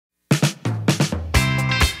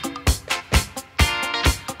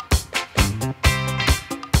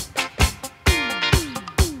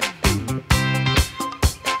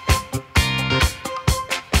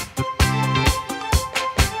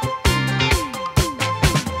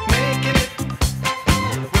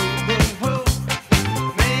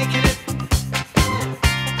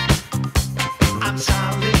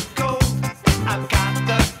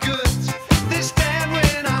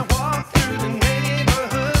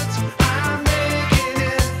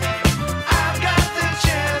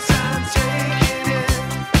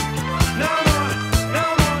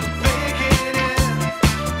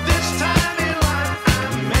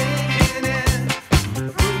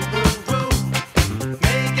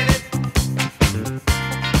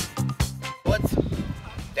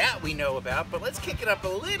about, but let's kick it up a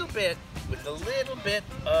little bit with a little bit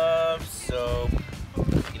of soap.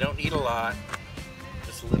 You don't need a lot,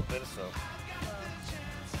 just a little bit of soap.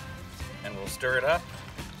 And we'll stir it up.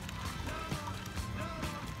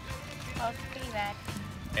 Oh, it's pretty bad.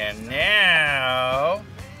 And now,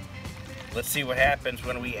 let's see what happens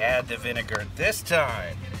when we add the vinegar this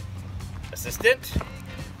time. Assistant,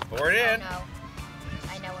 pour it in. Oh, no.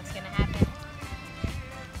 I know what's gonna happen.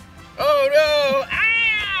 Oh no! Ah!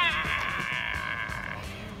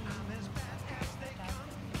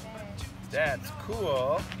 That's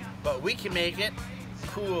cool, but we can make it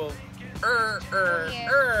cool.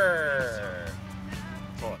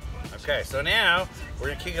 Okay, so now we're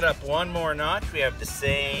gonna kick it up one more notch. We have the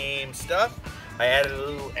same stuff. I added a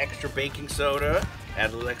little extra baking soda,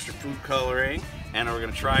 added a little extra food coloring, and we're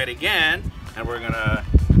gonna try it again, and we're gonna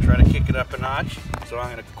try to kick it up a notch. So I'm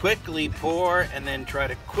gonna quickly pour and then try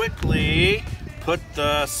to quickly put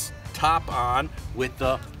the top on with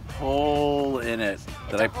the hole in it.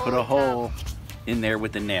 That I put a hole in there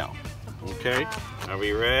with the nail. Okay, are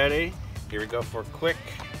we ready? Here we go for a quick.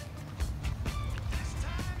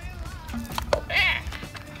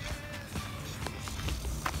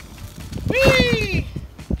 Whee!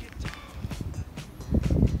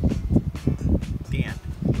 The end.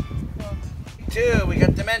 Two, we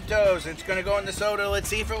got the Mentos. It's gonna go in the soda. Let's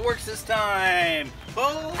see if it works this time.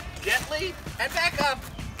 Pull gently and back up.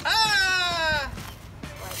 Ah!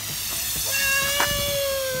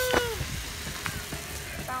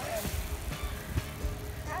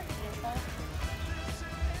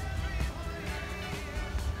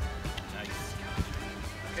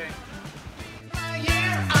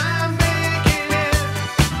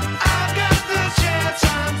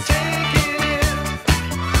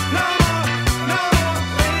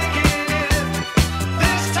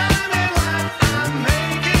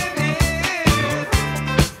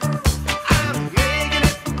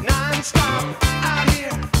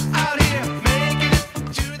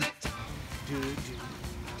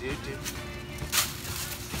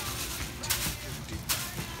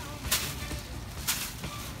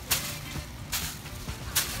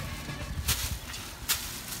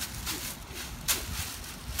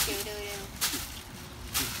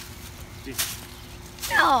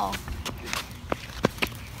 No.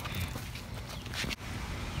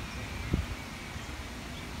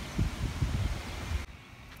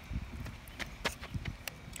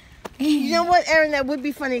 You know what, Aaron? That would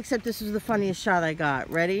be funny, except this was the funniest shot I got.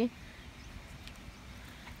 Ready?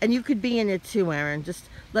 And you could be in it too, Aaron. Just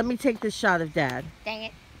let me take this shot of Dad. Dang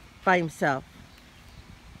it. By himself.